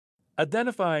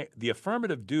Identify the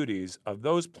affirmative duties of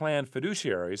those plan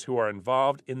fiduciaries who are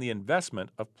involved in the investment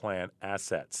of plan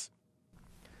assets.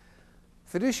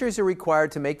 Fiduciaries are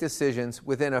required to make decisions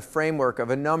within a framework of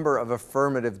a number of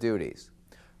affirmative duties.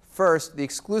 First, the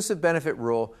exclusive benefit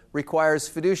rule requires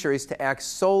fiduciaries to act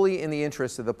solely in the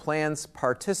interest of the plan's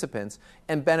participants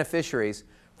and beneficiaries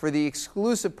for the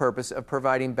exclusive purpose of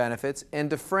providing benefits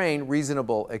and defraying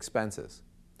reasonable expenses.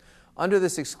 Under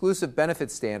this exclusive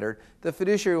benefit standard, the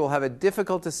fiduciary will have a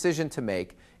difficult decision to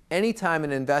make anytime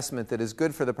an investment that is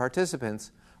good for the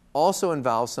participants also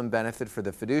involves some benefit for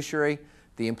the fiduciary,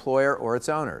 the employer, or its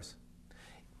owners.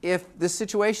 If this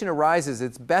situation arises,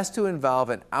 it's best to involve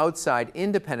an outside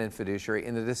independent fiduciary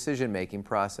in the decision-making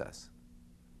process.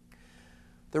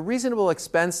 The reasonable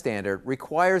expense standard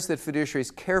requires that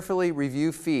fiduciaries carefully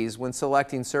review fees when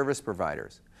selecting service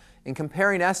providers. In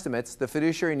comparing estimates, the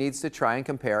fiduciary needs to try and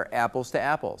compare apples to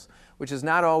apples, which is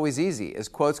not always easy, as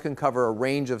quotes can cover a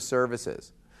range of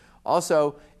services.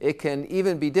 Also, it can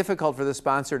even be difficult for the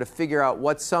sponsor to figure out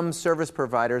what some service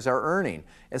providers are earning,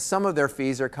 as some of their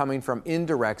fees are coming from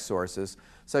indirect sources,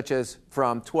 such as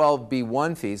from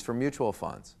 12b1 fees from mutual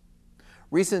funds.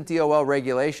 Recent DOL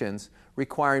regulations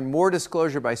requiring more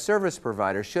disclosure by service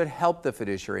providers should help the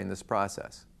fiduciary in this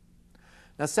process.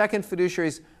 Now, second,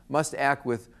 fiduciaries must act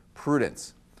with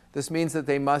prudence. This means that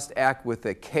they must act with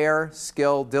the care,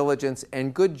 skill, diligence,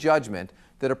 and good judgment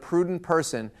that a prudent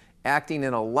person acting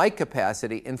in a like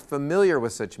capacity and familiar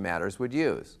with such matters would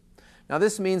use. Now,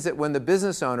 this means that when the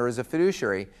business owner is a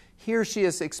fiduciary, he or she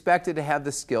is expected to have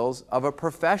the skills of a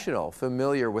professional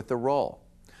familiar with the role.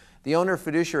 The owner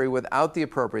fiduciary without the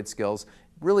appropriate skills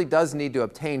really does need to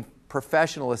obtain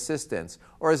professional assistance,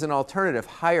 or as an alternative,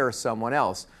 hire someone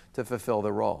else to fulfill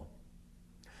the role.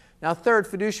 Now, third,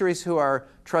 fiduciaries who are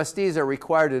trustees are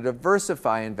required to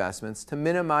diversify investments to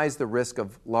minimize the risk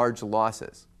of large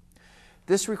losses.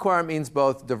 This requirement means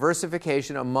both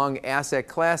diversification among asset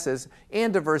classes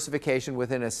and diversification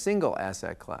within a single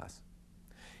asset class.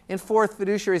 And fourth,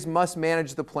 fiduciaries must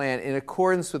manage the plan in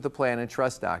accordance with the plan and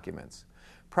trust documents.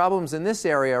 Problems in this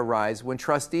area arise when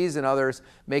trustees and others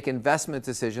make investment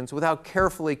decisions without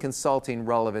carefully consulting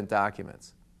relevant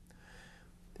documents.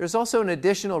 There's also an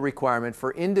additional requirement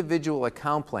for individual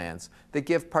account plans that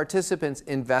give participants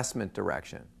investment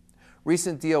direction.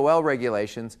 Recent DOL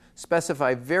regulations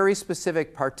specify very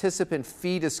specific participant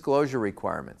fee disclosure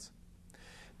requirements.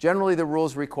 Generally, the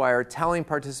rules require telling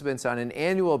participants on an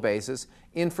annual basis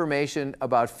information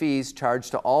about fees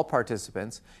charged to all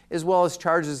participants, as well as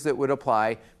charges that would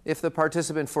apply if the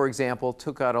participant, for example,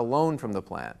 took out a loan from the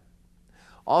plan.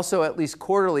 Also, at least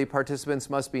quarterly, participants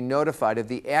must be notified of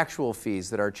the actual fees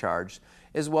that are charged,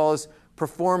 as well as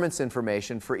performance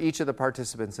information for each of the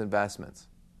participants' investments.